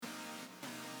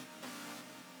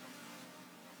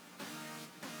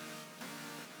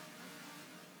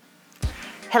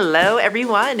Hello,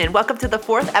 everyone, and welcome to the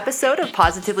fourth episode of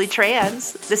Positively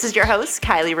Trans. This is your host,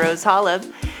 Kylie Rose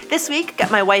Hollum. This week,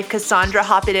 got my wife, Cassandra,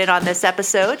 hopping in on this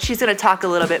episode. She's going to talk a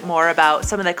little bit more about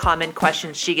some of the common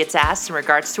questions she gets asked in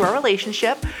regards to our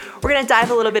relationship. We're going to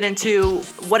dive a little bit into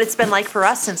what it's been like for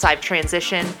us since I've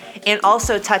transitioned, and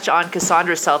also touch on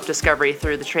Cassandra's self-discovery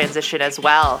through the transition as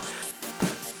well.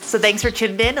 So thanks for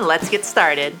tuning in, and let's get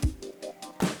started.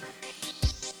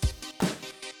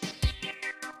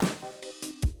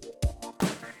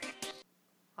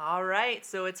 All right,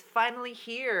 so it's finally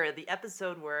here, the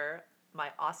episode where my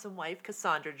awesome wife,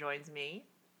 Cassandra, joins me.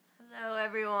 Hello,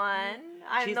 everyone.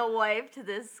 I'm the wife to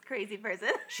this crazy person.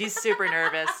 She's super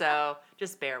nervous, so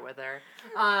just bear with her.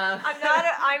 I'm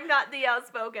not the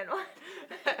outspoken one.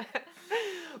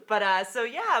 But so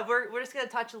yeah, we're just gonna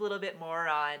touch a little bit more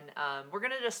on. We're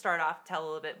gonna just start off, tell a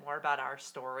little bit more about our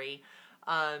story.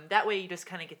 That way, you just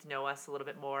kind of get to know us a little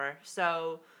bit more.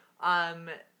 So,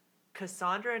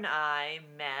 Cassandra and I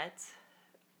met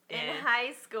in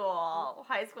high school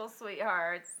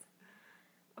sweethearts.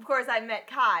 Of course, I met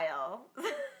Kyle.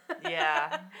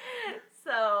 Yeah.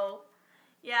 So,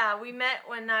 yeah, we met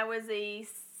when I was a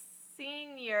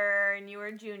senior and you were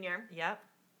a junior. Yep.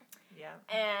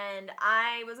 And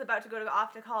I was about to go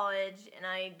off to college, and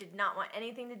I did not want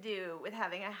anything to do with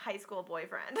having a high school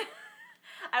boyfriend.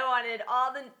 I wanted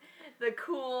all the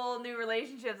cool new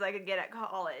relationships I could get at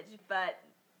college, but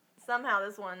somehow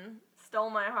this one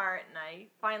stole my heart, and I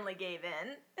finally gave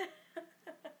in.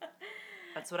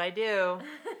 That's what I do.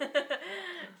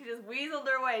 She just weaseled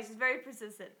her way. She's very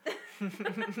persistent.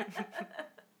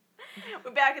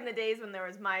 We're back in the days when there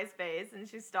was MySpace, and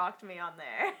she stalked me on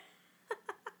there.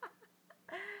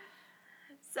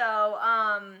 So,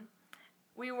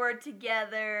 we were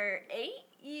together 8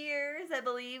 years, I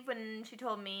believe, when she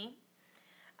told me.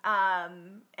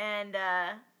 And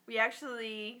we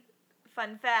actually,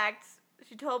 fun fact,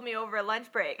 she told me over a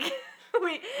lunch break.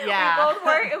 we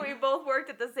both worked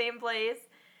at the same place,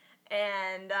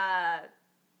 and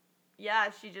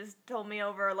she just told me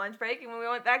over a lunch break, and we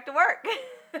went back to work.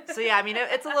 So yeah, I mean,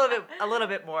 it's a little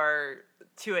bit more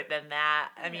to it than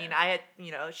that. I mean, I had,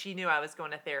 she knew I was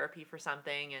going to therapy for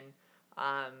something, and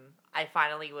I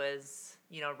finally was,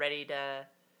 ready to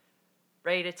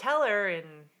tell her,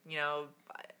 and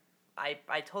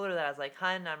I told her that I was like,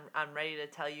 "Hun, I'm ready to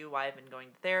tell you why I've been going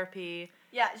to therapy."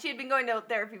 Yeah, she had been going to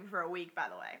therapy for a week, by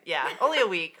the way. Yeah, only a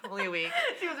week.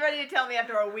 She was ready to tell me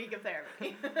after a week of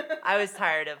therapy. I was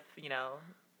tired of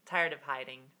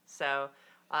hiding. So,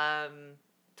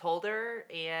 told her,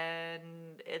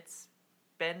 and it's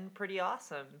been pretty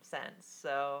awesome since.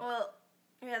 So. Well,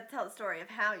 you have to tell the story of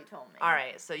how you told me. All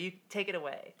right, so you take it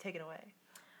away.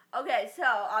 Okay, so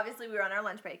obviously we were on our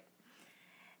lunch break.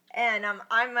 And I'm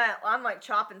like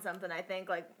chopping something, I think,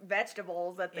 like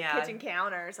vegetables at the kitchen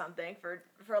counter or something for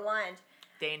lunch.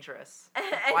 Dangerous.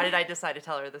 Why did I decide to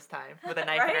tell her this time with a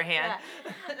knife in her hand?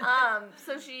 Yeah.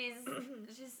 So I'm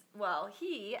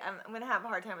gonna have a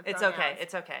hard time with pronouns.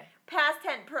 It's okay. Past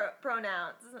tense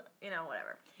pronouns,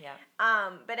 whatever. Yeah.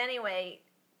 But anyway,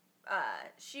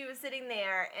 she was sitting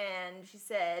there and she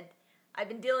said, "I've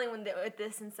been dealing with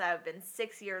this since I've been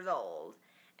 6 years old."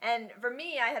 And for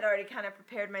me, I had already kind of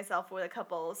prepared myself with a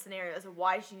couple of scenarios of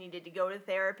why she needed to go to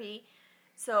therapy.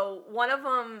 So one of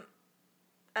them,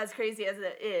 as crazy as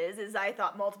it is I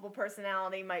thought multiple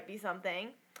personality might be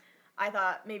something. I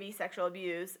thought maybe sexual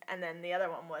abuse. And then the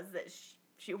other one was that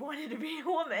she wanted to be a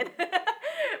woman.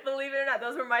 Believe it or not,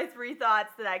 those were my 3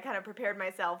 thoughts that I kind of prepared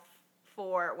myself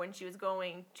for when she was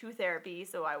going to therapy.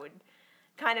 So I would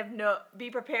kind of be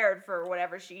prepared for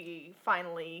whatever she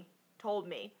finally told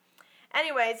me.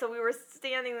 Anyway, so we were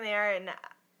standing there, and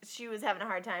she was having a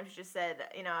hard time. She just said,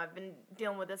 "I've been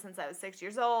dealing with this since I was 6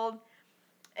 years old."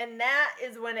 And that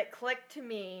is when it clicked to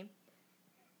me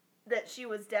that she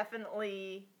was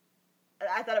definitely,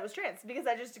 I thought it was trans, because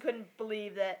I just couldn't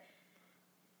believe that.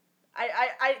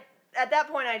 I at that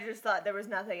point, I just thought there was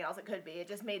nothing else it could be. It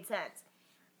just made sense.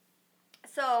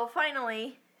 So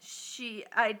finally,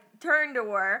 I turned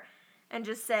to her and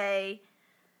just say,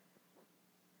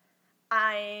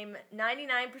 "I'm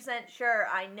 99% sure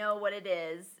I know what it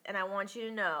is, and I want you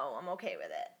to know I'm okay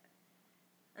with it."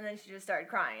 And then she just started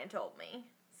crying and told me.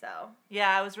 So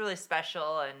yeah, it was really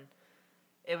special, and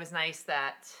it was nice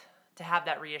to have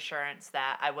that reassurance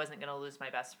that I wasn't going to lose my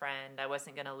best friend. I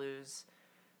wasn't going to lose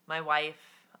my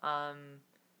wife.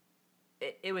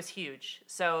 It was huge.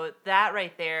 So that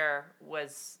right there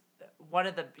was one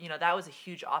of the, that was a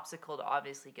huge obstacle to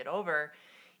obviously get over.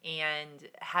 And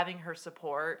having her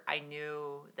support, I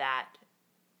knew that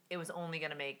it was only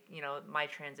going to make, my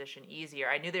transition easier.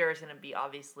 I knew there was going to be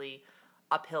obviously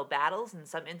uphill battles in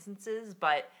some instances,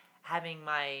 but having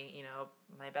my,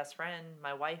 my best friend,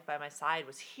 my wife by my side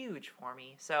was huge for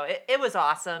me. So it was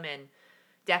awesome, and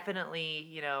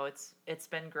definitely, it's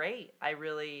been great. I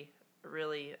really,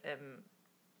 really am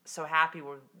so happy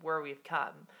with where we've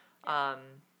come.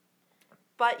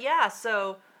 But yeah,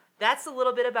 so that's a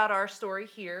little bit about our story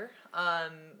here.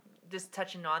 Just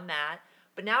touching on that.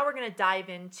 But now we're going to dive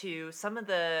into some of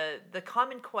the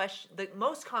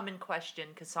most common question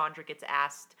Cassandra gets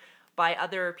asked by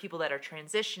other people that are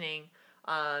transitioning.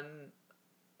 And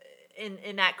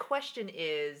that question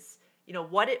is,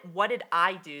 what did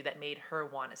I do that made her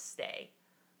want to stay?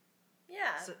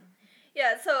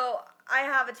 Yeah. So I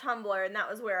have a Tumblr, and that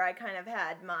was where I kind of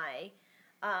had my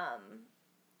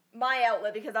my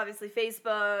outlet, because obviously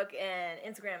Facebook and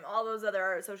Instagram, all those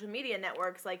other social media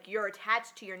networks, like, you're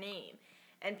attached to your name,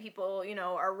 and people,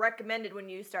 are recommended when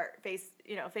you start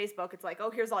Facebook. It's like, oh,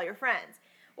 here's all your friends.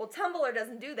 Well, Tumblr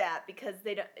doesn't do that because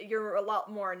you're a lot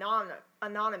more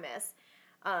anonymous.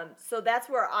 So that's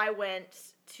where I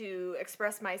went to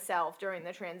express myself during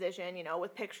the transition,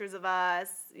 with pictures of us,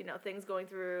 things going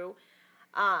through.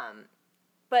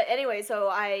 But anyway, so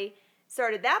I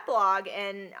started that blog,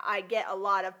 and I get a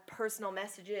lot of personal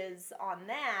messages on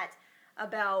that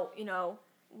about,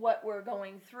 what we're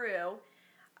going through.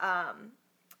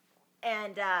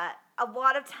 And a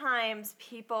lot of times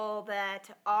people that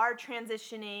are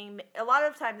transitioning, a lot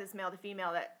of times it's male to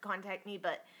female that contact me,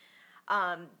 but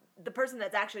the person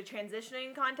that's actually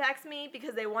transitioning contacts me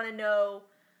because they want to know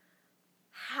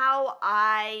how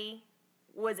I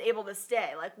was able to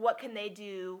stay. Like, what can they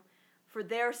do for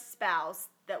their spouse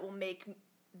that will make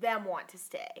them want to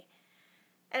stay?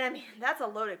 And I mean, that's a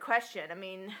loaded question. I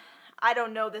mean, I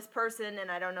don't know this person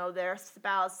and I don't know their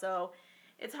spouse, so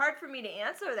it's hard for me to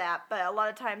answer that. But a lot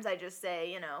of times I just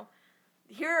say,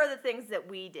 here are the things that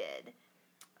we did.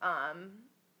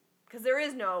 Because there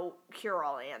is no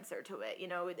cure-all answer to it.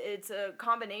 It's a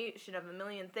combination of a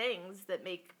million things that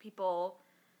make people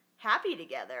happy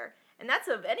together. And that's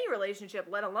of any relationship,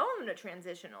 let alone a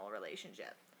transitional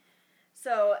relationship.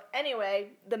 So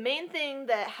anyway, the main thing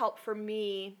that helped for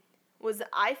me was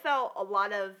I felt a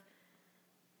lot of,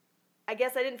 I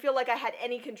guess I didn't feel like I had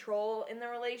any control in the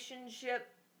relationship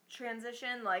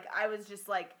transition. Like, I was just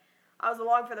like, I was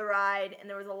along for the ride, and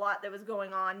there was a lot that was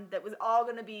going on that was all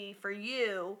going to be for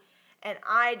you, and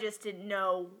I just didn't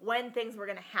know when things were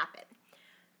going to happen.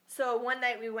 So one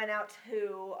night we went out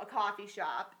to a coffee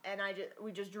shop, and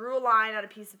we just drew a line on a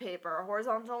piece of paper, a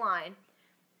horizontal line,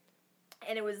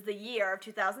 and it was the year of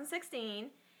 2016,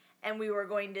 and we were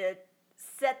going to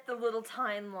set the little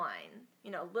timeline,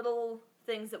 little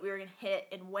things that we were going to hit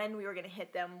and when we were going to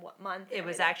hit them, what month. It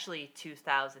was actually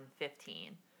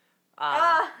 2015.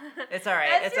 It's all right.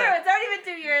 That's true. It's already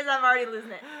been 2 years. I'm already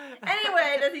losing it.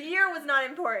 Anyway, the year was not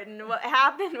important. What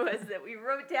happened was that we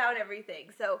wrote down everything.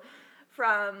 So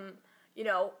from,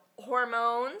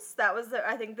 hormones, that was,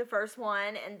 I think, the first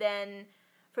one. And then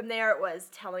from there it was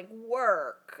telling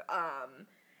work.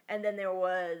 And then there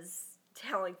was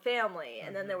telling family.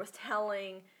 And then there was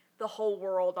telling the whole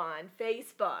world on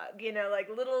Facebook. Like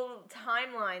little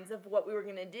timelines of what we were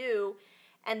going to do.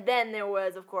 And then there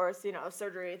was, of course,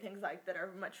 surgery, things like that are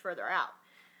much further out.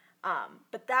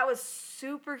 But that was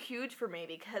super huge for me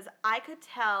because I could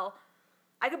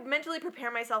mentally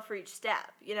prepare myself for each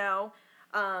step,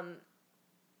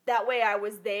 that way I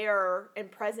was there and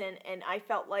present, and I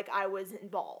felt like I was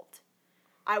involved.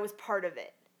 I was part of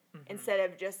it instead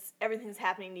of just everything's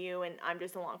happening to you and I'm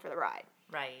just along for the ride.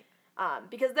 Right.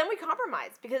 Because then we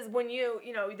compromised. Because when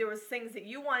there was things that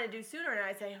you want to do sooner, and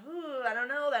I say, I don't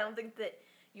know, I don't think that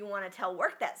you want to tell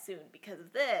work that soon because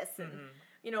of this. And,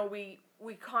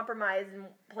 we compromised and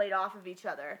played off of each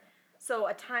other. So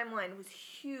a timeline was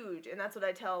huge, and that's what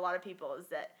I tell a lot of people is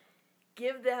that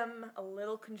give them a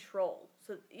little control.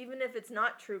 So even if it's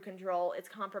not true control, it's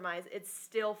compromise, it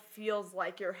still feels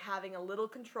like you're having a little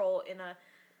control in a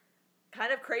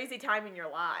kind of crazy time in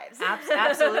your lives.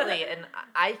 Absolutely. And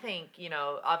I think,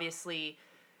 obviously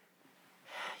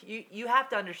you have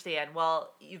to understand,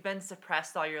 well, you've been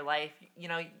suppressed all your life.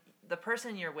 The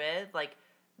person you're with, like,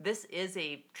 this is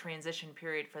a transition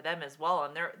period for them as well.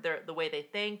 And they're the way they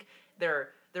think, their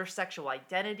sexual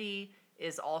identity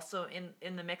is also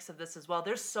in the mix of this as well.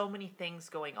 There's so many things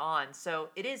going on. So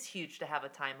it is huge to have a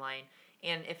timeline.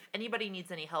 And if anybody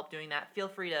needs any help doing that, feel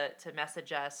free to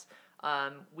message us.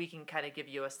 We can kind of give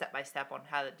you a step-by-step on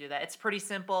how to do that. It's pretty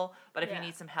simple, but if you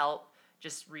need some help,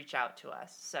 just reach out to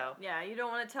us. So yeah, you don't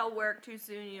want to tell work too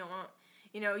soon. You don't want,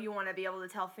 you want to be able to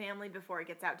tell family before it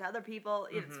gets out to other people.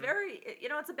 It's very,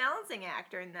 it's a balancing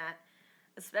act during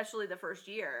especially the first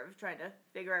year of trying to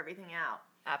figure everything out.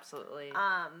 Absolutely.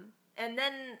 And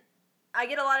then I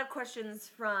get a lot of questions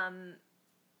from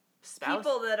people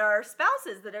Spouse? that are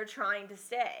spouses that are trying to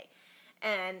stay.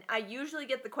 And I usually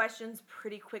get the questions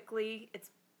pretty quickly.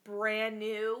 It's brand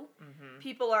new. Mm-hmm.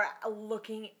 People are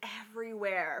looking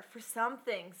everywhere for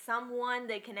something, someone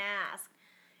they can ask.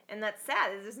 And that's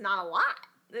sad. There's just not a lot.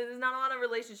 There's not a lot of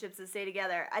relationships that stay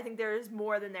together. I think there is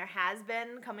more than there has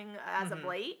been coming as of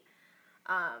late,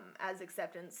 as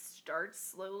acceptance starts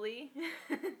slowly.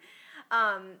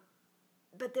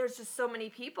 But there's just so many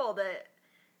people that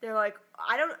they're like,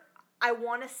 I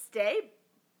want to stay,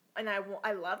 and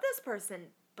I love this person,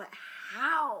 but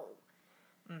how?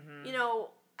 Mm-hmm. You know,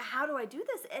 how do I do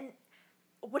this? And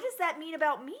what does that mean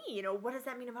about me? You know, what does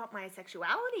that mean about my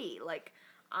sexuality? Like,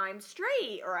 I'm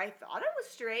straight, or I thought I was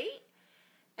straight.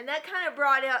 And that kind of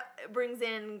brings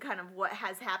in kind of what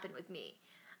has happened with me.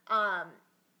 I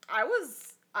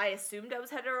assumed I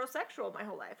was heterosexual my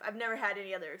whole life. I've never had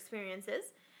any other experiences.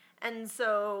 And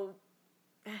so,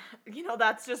 you know,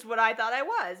 that's just what I thought I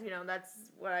was. You know, that's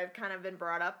what I've kind of been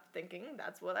brought up thinking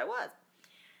that's what I was.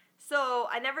 So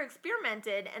I never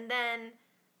experimented. And then,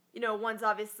 you know, once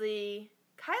obviously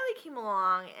Kylie came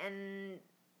along and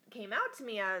came out to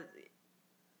me,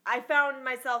 I found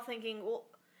myself thinking, well,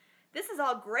 this is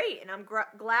all great, and I'm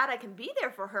glad I can be there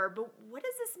for her, but what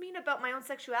does this mean about my own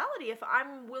sexuality if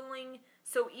I'm willing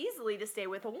so easily to stay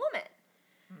with a woman?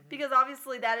 Mm-hmm. Because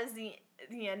obviously that is the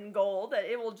end goal, that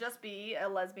it will just be a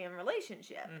lesbian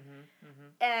relationship. Mm-hmm. Mm-hmm.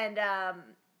 And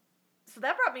so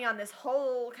that brought me on this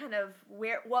whole kind of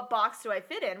what box do I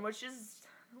fit in, which is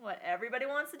what everybody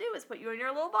wants to do, is put you in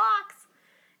your little box.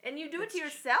 And you do it to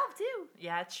yourself, too.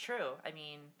 Yeah, it's true. I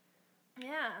mean...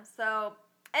 Yeah, so...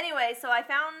 Anyway, so I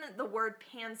found the word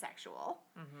pansexual,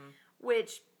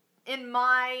 which in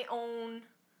my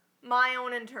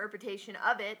own interpretation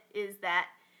of it is that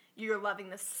you're loving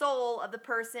the soul of the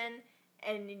person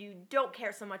and you don't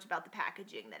care so much about the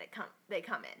packaging that they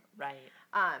come in. Right.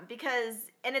 Because,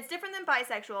 and it's different than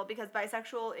bisexual, because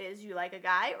bisexual is you like a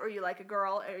guy or you like a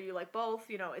girl or you like both,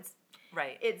 you know, it's...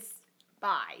 Right. It's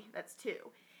bi, that's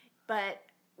two. But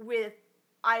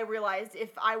I realized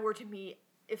if I were to meet...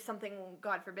 If something,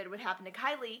 God forbid, would happen to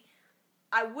Kylie,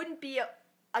 I wouldn't be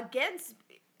against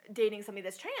dating somebody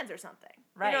that's trans or something.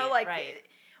 Right, you know, like, right.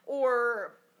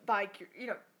 Or you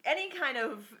know, any kind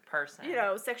of person, you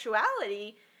know,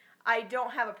 sexuality. I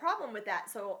don't have a problem with that.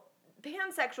 So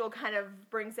pansexual kind of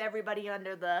brings everybody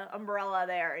under the umbrella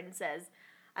there and says,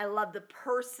 I love the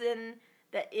person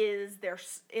that is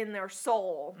in their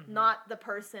soul, not the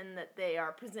person that they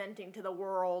are presenting to the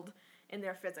world in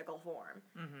their physical form.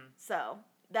 So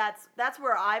that's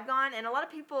where I've gone, and a lot of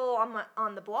people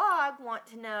on the blog want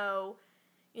to know,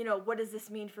 you know, what does this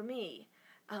mean for me?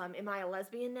 Am I a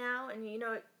lesbian now? And you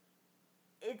know,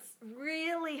 it's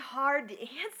really hard to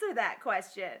answer that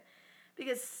question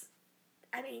because,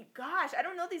 I mean, gosh, I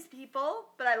don't know these people,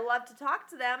 but I love to talk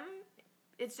to them.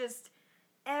 It's just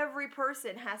every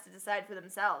person has to decide for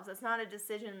themselves. It's not a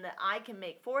decision that I can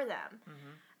make for them.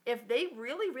 If they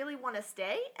really, really want to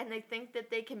stay and they think that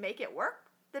they can make it work,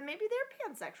 then maybe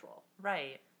they're pansexual.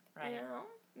 Right. You know,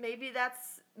 maybe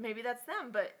that's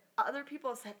them. But other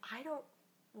people have said, I don't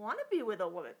want to be with a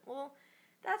woman. Well,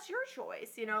 that's your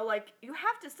choice. You know, like, you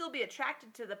have to still be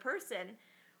attracted to the person.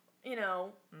 You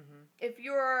know, if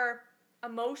you're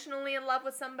emotionally in love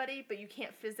with somebody, but you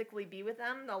can't physically be with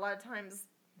them, a lot of times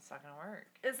it's not going to work.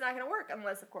 It's not going to work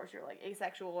unless, of course, you're like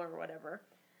asexual or whatever.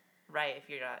 Right, if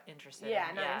you're not interested.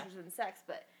 Not interested in sex,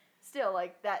 but still,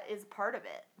 like, that is part of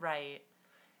it. Right.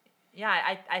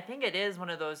 Yeah, I think it is one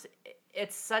of those.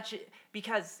 It's such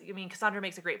because I mean, Cassandra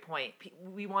makes a great point.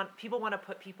 People want to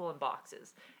put people in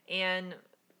boxes, and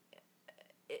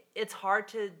it's hard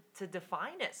to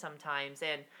define it sometimes.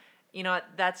 And you know,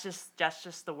 that's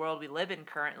just the world we live in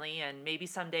currently. And maybe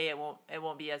someday it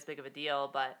won't be as big of a deal.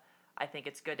 But I think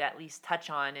it's good to at least touch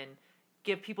on and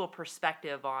give people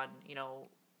perspective on, you know,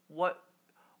 what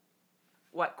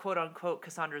quote unquote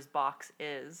Cassandra's box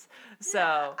is. So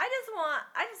yeah, I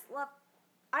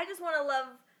just want to love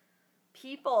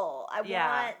people. I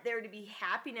want there to be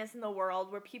happiness in the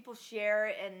world where people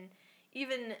share, and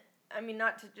even, I mean,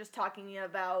 not to just talking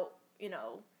about, you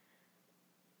know,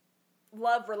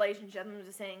 love relationships. I'm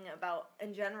just saying about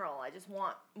in general. I just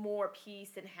want more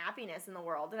peace and happiness in the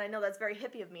world, and I know that's very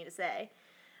hippie of me to say,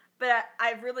 but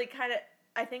I've really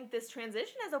I think this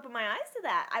transition has opened my eyes to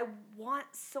that. I want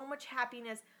so much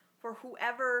happiness for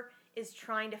whoever is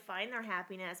trying to find their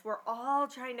happiness. We're all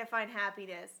trying to find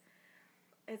happiness.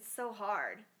 It's so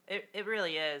hard. It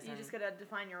really is. You just got to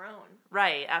define your own.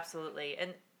 Right, absolutely.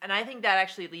 And And I think that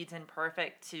actually leads in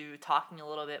perfect to talking a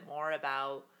little bit more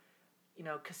about,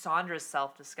 Cassandra's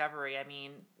self-discovery. I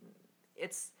mean,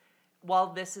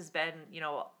 while this has been,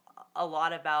 a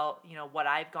lot about, what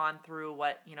I've gone through,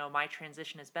 what, my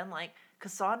transition has been like,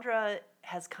 Cassandra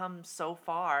has come so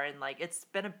far, and like, it's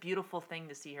been a beautiful thing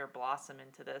to see her blossom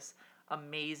into this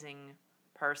amazing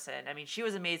person. I mean, she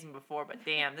was amazing before, but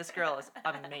damn, this girl is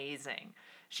amazing.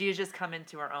 She has just come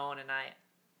into her own, and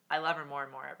I love her more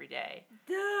and more every day.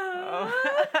 Oh.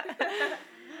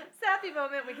 Sappy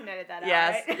moment. We can edit that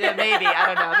yes, out, right? Yeah, maybe. I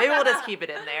don't know. Maybe we'll just keep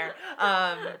it in there.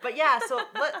 But yeah, so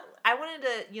I wanted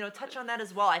to, touch on that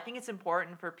as well. I think it's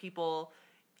important for people,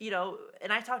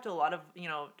 and I talked to a lot of,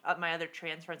 my other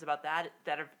trans friends about that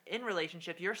are in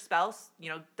relationship. Your spouse,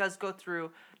 does go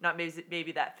through not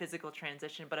maybe that physical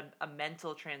transition, but a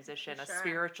mental transition, Sure. a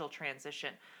spiritual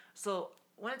transition. So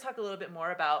I want to talk a little bit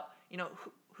more about,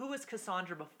 who was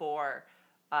Cassandra before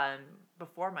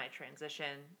my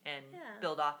transition, and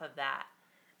build off of that.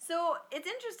 So it's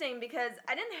interesting because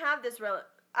I didn't have this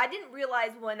I didn't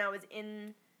realize when I was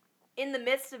in the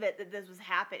midst of it that this was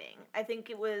happening. I think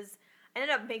I ended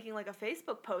up making like a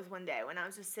Facebook post one day when I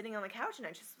was just sitting on the couch, and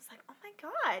I just was like, oh my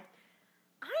God,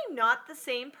 I'm not the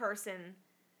same person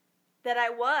that I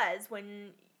was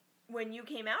when you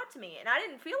came out to me. And I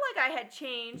didn't feel like I had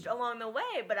changed along the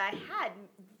way, but I had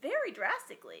very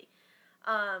drastically.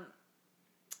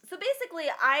 So basically,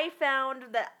 I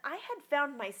found that I had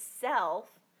found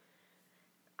myself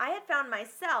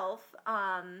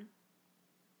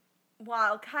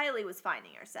while Kylie was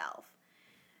finding herself.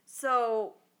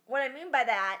 So what I mean by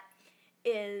that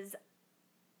is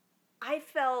I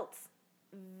felt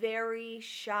very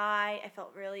shy. I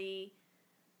felt really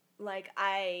like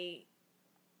I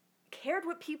cared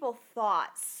what people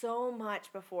thought so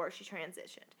much before she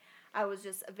transitioned. I was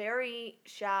just a very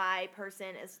shy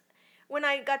person. When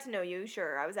I got to know you,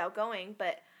 sure, I was outgoing,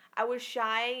 but I was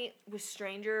shy with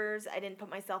strangers. I didn't put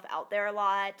myself out there a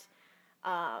lot.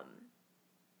 I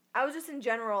was just in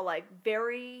general like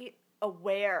very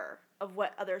aware of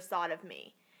what others thought of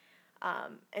me.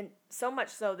 And so much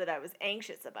so that I was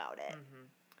anxious about it.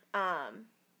 Mm-hmm.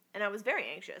 And I was very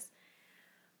anxious.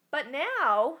 But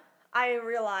now I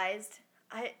realized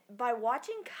by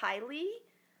watching Kylie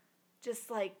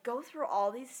just like go through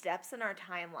all these steps in our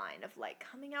timeline of like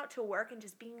coming out to work and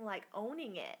just being like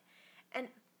owning it, and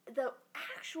the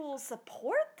actual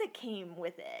support that came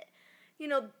with it.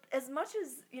 As much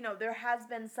as, there has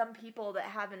been some people that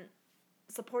haven't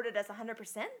supported us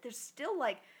 100%, there's still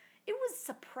like, it was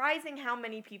surprising how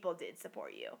many people did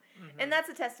support you. Mm-hmm. And that's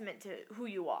a testament to who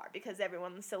you are, because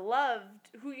everyone still loved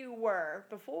who you were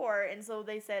before, and so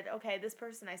they said, okay, this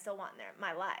person I still want in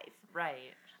my life.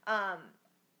 Right.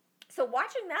 So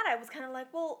watching that, I was kind of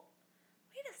like, well,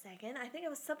 wait a second. I think I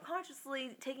was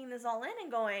subconsciously taking this all in and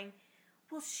going,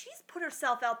 well, she's put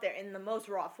herself out there in the most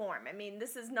raw form. I mean,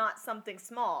 this is not something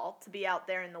small to be out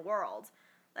there in the world.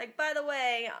 Like, by the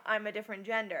way, I'm a different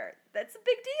gender. That's a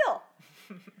big deal.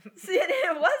 See,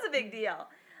 it was a big deal.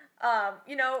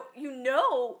 You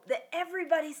know that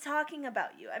everybody's talking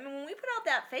about you. I mean, when we put out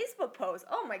that Facebook post,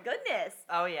 oh my goodness.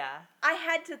 Oh, yeah. I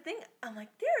had to think, I'm like,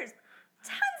 there's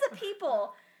tons of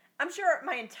people. I'm sure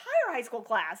my entire high school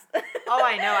class. Oh,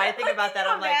 I know. I think like, about that.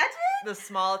 I'm imagine? Like, the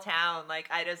small town. Like,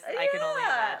 I can only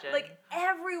imagine. Like,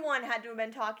 everyone had to have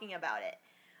been talking about it.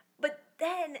 But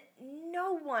then,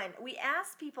 no one. We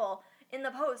asked people in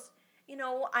the post,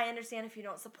 I understand if you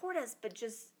don't support us, but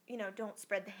just, don't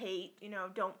spread the hate.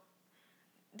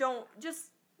 Don't just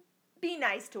be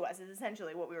nice to us is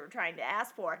essentially what we were trying to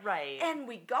ask for. Right. And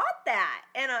we got that.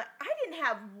 And I didn't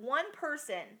have one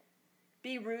person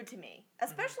be rude to me,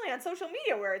 especially on social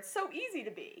media where it's so easy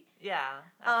to be. Yeah,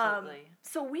 absolutely.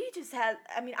 So we just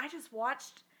I just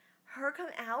watched her come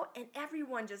out and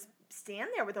everyone just stand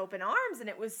there with open arms, and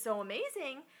it was so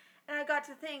amazing. And I got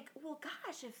to think, well,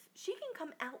 gosh, if she can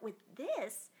come out with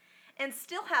this and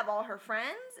still have all her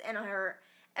friends and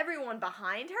everyone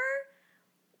behind her,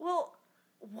 well,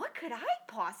 what could I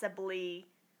possibly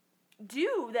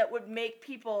do that would make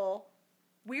people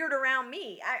weird around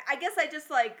me? I guess I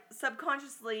just like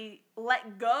subconsciously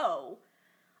let go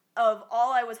of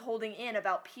all I was holding in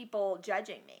about people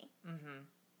judging me. Mm-hmm.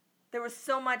 There was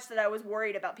so much that I was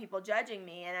worried about people judging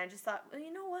me, and I just thought, well,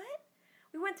 you know what?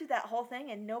 We went through that whole thing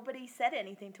and nobody said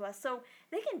anything to us, so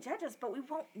they can judge us, but we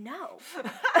won't know.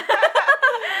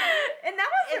 And that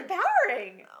was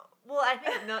empowering. Well, I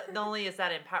think not only is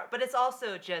that empowering, but it's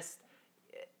also just,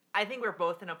 I think we're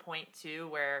both in a point too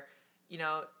where,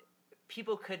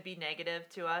 people could be negative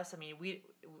to us. I mean, we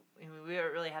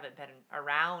really haven't been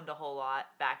around a whole lot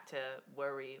back to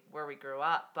where we grew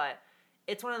up, but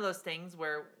it's one of those things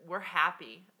where we're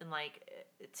happy, and like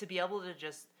to be able to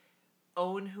just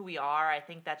own who we are, I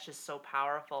think that's just so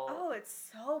powerful. Oh,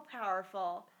 it's so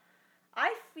powerful.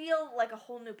 I feel like a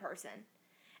whole new person.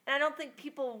 And I don't think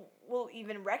people will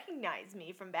even recognize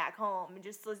me from back home. And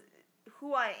just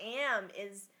who I am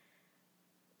is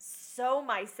so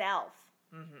myself.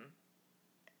 Mm-hmm.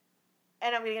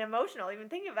 And I'm going to get emotional even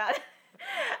thinking about it.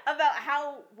 About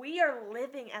how we are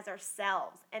living as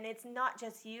ourselves. And it's not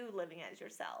just you living as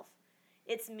yourself.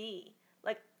 It's me.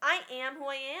 Like, I am who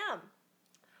I am.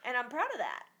 And I'm proud of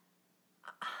that.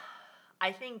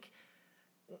 I think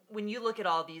when you look at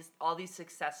all these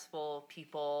successful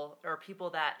people, or people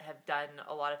that have done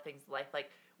a lot of things in life, like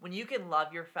when you can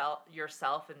love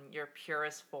yourself in your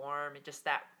purest form, and just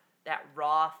that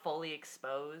raw, fully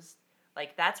exposed,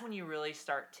 like that's when you really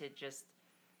start to just,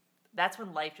 that's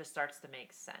when life just starts to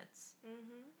make sense.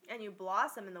 Mm-hmm. And you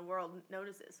blossom and the world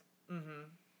notices. Mm-hmm.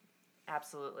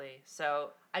 Absolutely.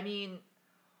 So, I mean,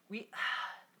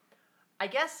 I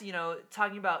guess,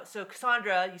 talking about, so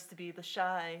Cassandra used to be the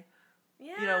shy,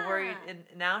 worried, and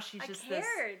now she's just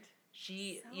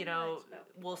she, so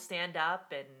will stand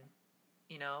up and,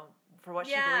 for what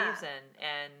she believes in.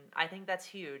 And I think that's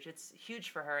huge. It's huge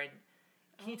for her. And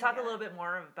can you talk a little bit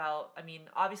more about, I mean,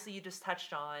 obviously you just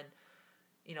touched on,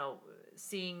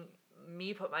 seeing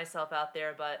me put myself out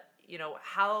there, but,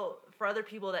 how, for other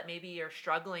people that maybe are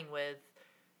struggling with,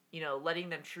 letting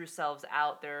them true selves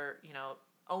out there,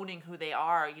 owning who they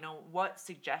are, what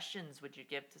suggestions would you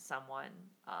give to someone,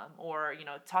 or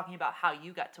talking about how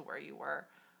you got to where you were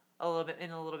a little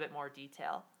bit more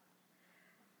detail?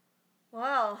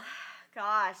 Well,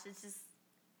 gosh, it's just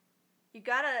you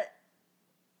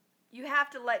have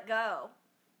to let go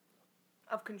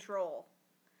of control.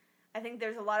 I think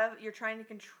there's a lot of, you're trying to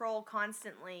control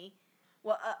constantly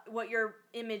what your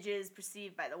image is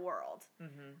perceived by the world.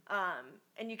 Mm-hmm.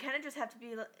 And you kind of just have to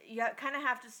kind of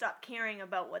have to stop caring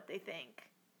about what they think.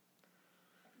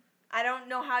 I don't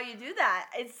know how you do that.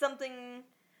 It's something,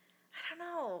 I don't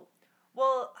know.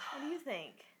 Well, what do you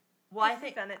think? Well, I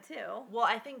think you've done it too. Well,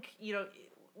 I think,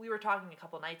 we were talking a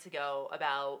couple nights ago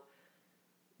about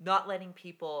not letting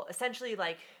people, essentially,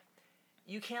 like,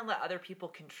 you can't let other people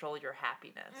control your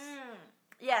happiness.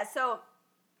 Yeah, so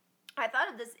I thought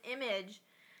of this image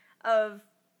of,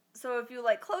 so if you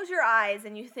like close your eyes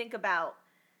and you think about,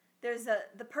 there's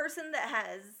the person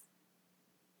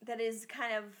that is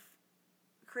kind of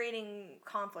creating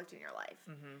conflict in your life.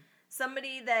 Mm-hmm.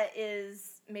 Somebody that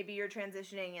is, maybe you're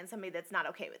transitioning, and somebody that's not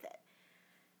okay with it.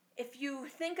 If you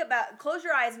think about, close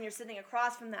your eyes and you're sitting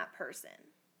across from that person,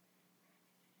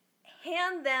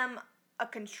 hand them a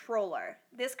controller.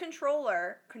 This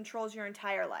controller controls your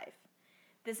entire life.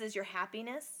 This is your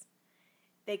happiness.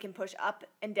 They can push up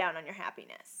and down on your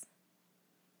happiness.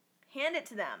 Hand it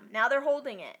to them. Now they're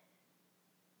holding it.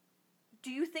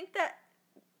 Do you think that,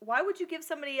 why would you give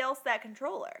somebody else that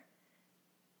controller?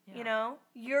 Yeah.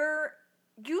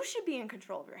 You should be in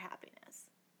control of your happiness.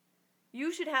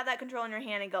 You should have that control in your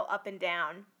hand and go up and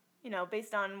down,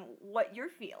 based on what you're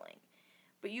feeling.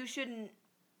 But you shouldn't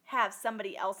have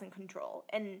somebody else in control.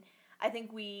 And I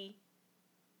think we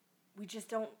just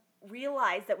don't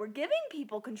realize that we're giving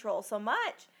people control so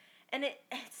much. And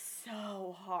it's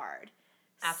so hard.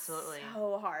 Absolutely.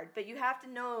 So hard. But you have to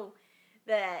know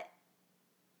that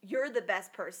you're the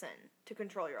best person to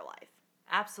control your life.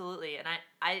 Absolutely. And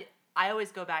I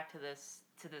always go back to this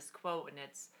quote, and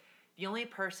it's, the only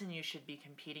person you should be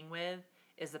competing with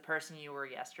is the person you were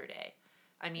yesterday.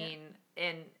 I mean,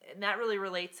 and that really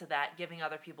relates to that, giving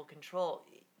other people control.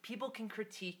 People can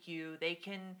critique you. They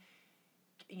can,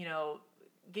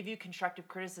 give you constructive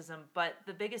criticism. But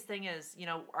the biggest thing is,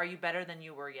 are you better than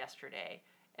you were yesterday?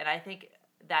 And I think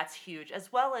that's huge,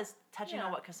 as well as touching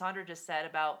on what Cassandra just said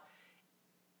about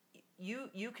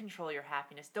you control your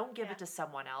happiness. Don't give it to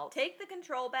someone else. Take the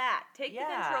control back. Take the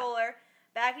controller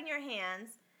back in your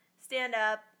hands. Stand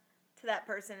up to that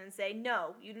person and say,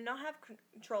 no, you do not have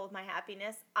control of my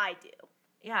happiness. I do.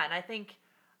 Yeah, and I think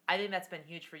that's been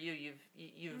huge for you. You've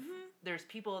mm-hmm. There's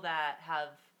people that have,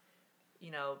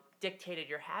 dictated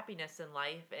your happiness in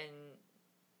life,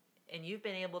 and you've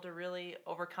been able to really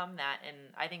overcome that. And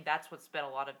I think that's what's been a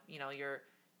lot of,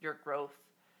 your growth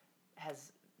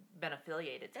has been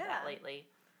affiliated to that lately.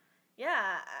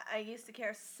 Yeah, I used to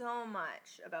care so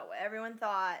much about what everyone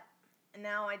thought, and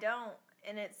now I don't.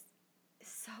 And it's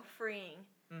so freeing.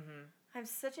 Mm-hmm. I'm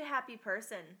such a happy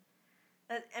person.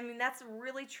 I mean, that's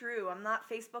really true. I'm not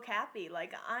Facebook happy.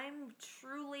 Like, I'm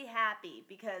truly happy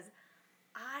because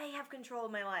I have control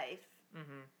of my life.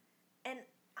 Mm-hmm. And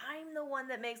I'm the one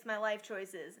that makes my life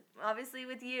choices. Obviously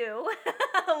with you,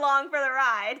 along for the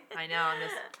ride. I know, I'm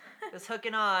just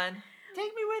hooking on.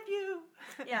 Take me with you.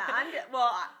 Yeah,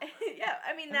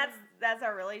 I mean, that's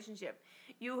our relationship.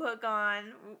 You hook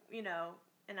on,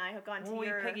 and I hook on to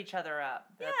We pick each other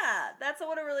up. That's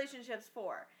what a relationship's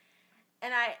for.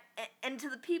 And to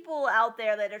the people out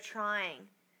there that are trying,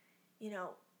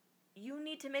 you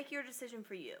need to make your decision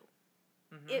for you.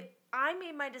 Mm-hmm. I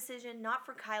made my decision not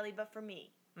for Kylie, but for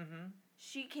me. Mm-hmm.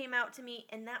 She came out to me,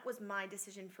 and that was my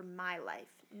decision for my life,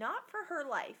 not for her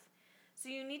life. So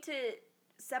you need to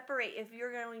separate if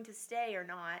you're going to stay or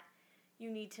not. You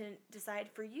need to decide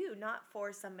for you, not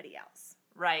for somebody else.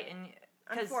 Right, and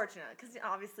unfortunately, because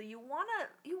obviously you wanna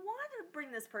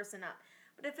bring this person up,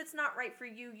 but if it's not right for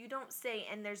you, you don't stay,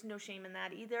 and there's no shame in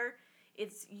that either.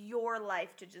 It's your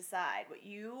life to decide what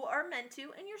you are meant to,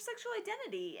 and your sexual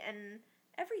identity, and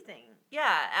everything.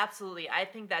 Yeah, absolutely. I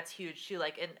think that's huge too.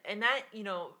 Like, and that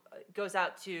goes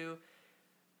out to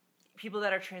people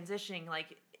that are transitioning.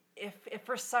 Like, if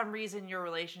for some reason your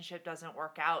relationship doesn't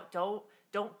work out, don't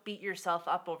beat yourself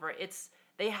up over it.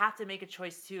 They have to make a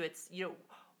choice too.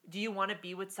 Do you want to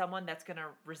be with someone that's going to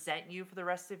resent you for the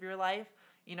rest of your life?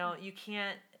 You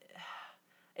can't.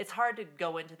 It's hard to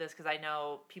go into this because I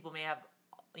know people may have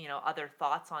other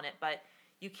thoughts on it, but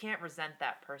you can't resent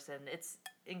that person.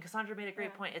 And Cassandra made a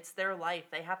great point. It's their life.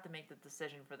 They have to make the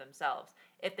decision for themselves.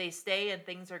 If they stay and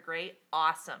things are great,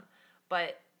 awesome.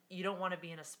 But you don't want to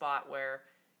be in a spot where,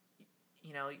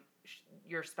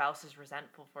 your spouse is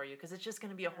resentful for you, because it's just going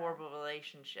to be a horrible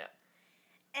relationship.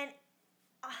 And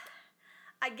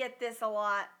I get this a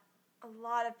lot. A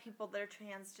lot of people that are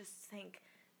trans just think,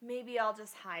 maybe I'll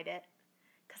just hide it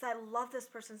because I love this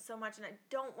person so much and I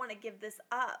don't want to give this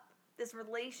up, this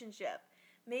relationship.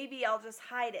 Maybe I'll just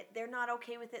hide it. They're not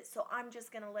okay with it, so I'm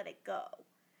just going to let it go.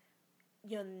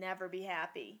 You'll never be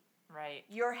happy. Right.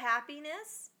 Your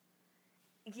happiness,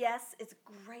 yes, it's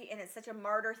great, and it's such a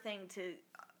martyr thing to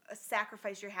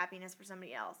sacrifice your happiness for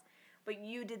somebody else. But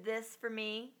you did this for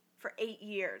me for 8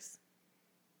 years.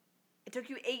 It took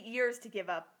you 8 years to give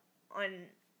up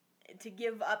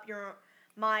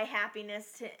my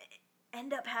happiness to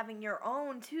end up having your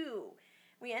own too.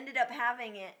 We ended up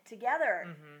having it together.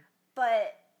 Mm-hmm.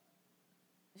 But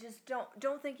just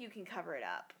don't think you can cover it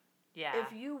up. Yeah.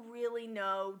 If you really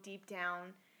know deep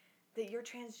down that you're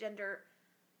transgender,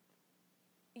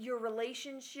 your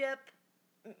relationship,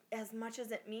 as much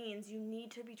as it means, you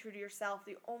need to be true to yourself.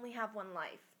 You only have one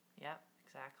life. Yep,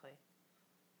 exactly.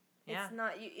 Yeah.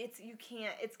 You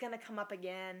can't, it's going to come up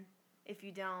again if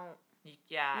you don't. You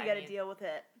got to deal with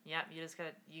it. Yep,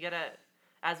 you gotta,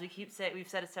 as we've said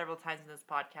it several times in this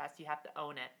podcast, you have to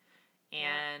own it.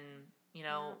 And,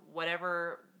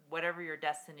 whatever your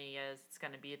destiny is, it's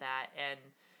going to be that. And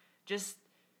just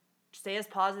stay as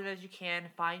positive as you can.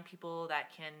 Find people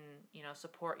that can,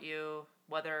 support you.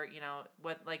 Whether,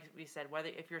 like we said, whether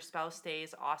if your spouse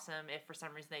stays, awesome. If for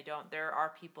some reason they don't, there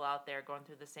are people out there going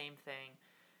through the same thing.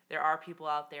 There are people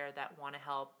out there that want to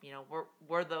help.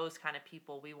 We're those kind of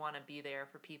people. We want to be there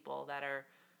for people that are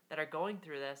going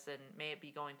through this and may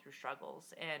be going through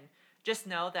struggles. And just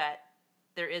know that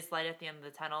there is light at the end of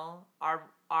the tunnel.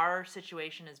 Our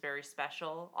situation is very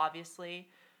special, obviously,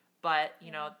 but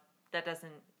that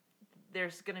doesn't.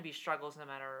 There's going to be struggles no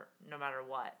matter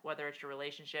what, whether it's your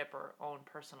relationship or own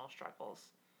personal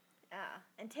struggles. Yeah,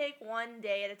 and take one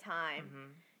day at a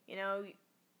time. Mm-hmm.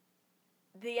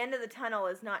 The end of the tunnel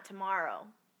is not tomorrow.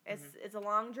 It's a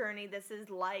long journey. This is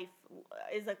life.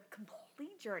 Is a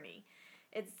complete journey.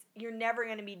 You're never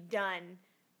going to be done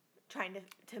trying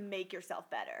to make yourself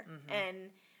better. Mm-hmm. And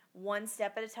one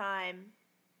step at a time,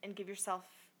 and give yourself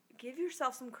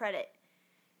some credit.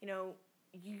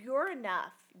 You're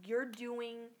enough. You're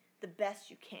doing the best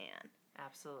you can.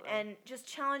 Absolutely. And just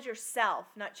challenge yourself,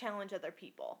 not challenge other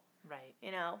people. Right.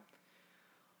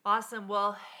 Awesome.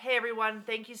 Well, hey everyone,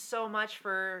 thank you so much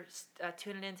for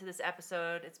tuning into this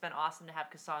episode. It's been awesome to have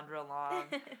Cassandra along.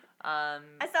 I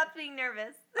stopped being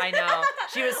nervous. I know.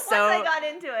 She was so... Once I got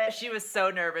into it. She was so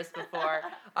nervous before.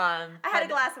 I had a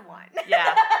glass of wine.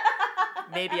 Yeah.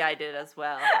 Maybe I did as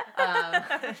well.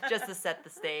 Just to set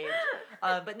the stage.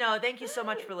 But no, thank you so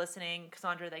much for listening.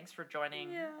 Cassandra, thanks for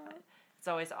joining. Yeah. It's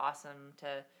always awesome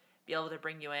to be able to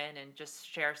bring you in and just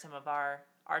share some of our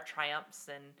triumphs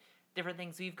and different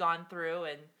things we've gone through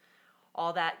and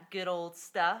all that good old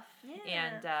stuff. Yeah.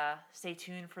 And stay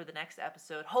tuned for the next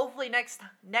episode. Hopefully next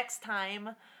time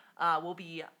we'll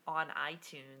be on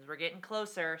iTunes. We're getting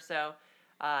closer, so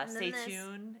stay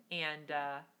tuned.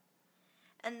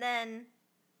 And then,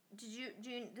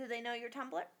 do they know your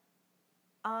Tumblr?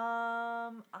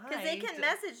 Because they can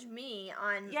message me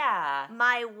on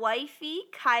my wifey,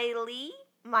 Kylie,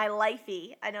 my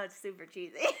lifey. I know it's super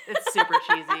cheesy. It's super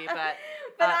cheesy, but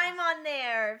I'm on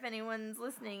there if anyone's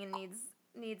listening and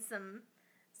needs some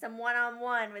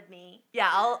one-on-one with me. Yeah,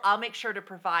 I'll make sure to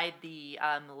provide the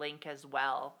link as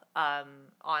well on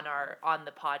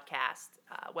the podcast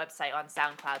website on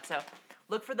SoundCloud. So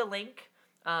look for the link.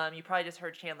 You probably just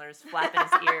heard Chandler's flapping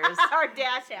his ears. Our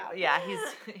dash out. Yeah,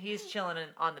 he's chilling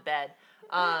on the bed.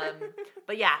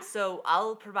 But yeah, so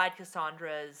I'll provide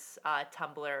Cassandra's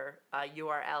Tumblr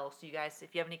URL. So you guys,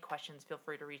 if you have any questions, feel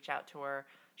free to reach out to her.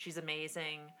 She's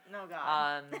amazing. Oh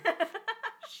God.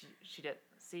 She did.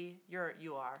 See,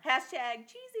 you are. Hashtag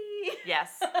cheesy.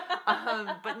 Yes.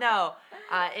 But no,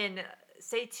 and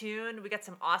stay tuned. We got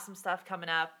some awesome stuff coming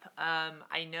up.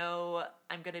 I know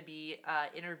I'm going to be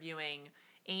interviewing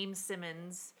Ames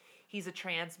Simmons. He's a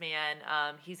trans man.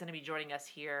 He's going to be joining us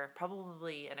here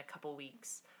probably in a couple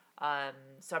weeks.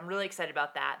 So I'm really excited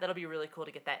about that. That'll be really cool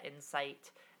to get that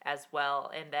insight as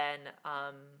well. And then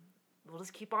we'll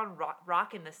just keep on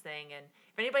rocking this thing. And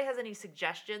if anybody has any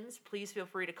suggestions, please feel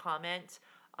free to comment.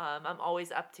 I'm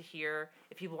always up to hear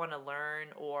if people want to learn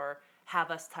or have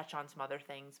us touch on some other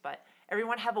things. But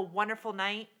everyone have a wonderful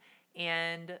night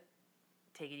and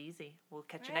take it easy. We'll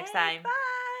catch you next time.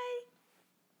 Bye.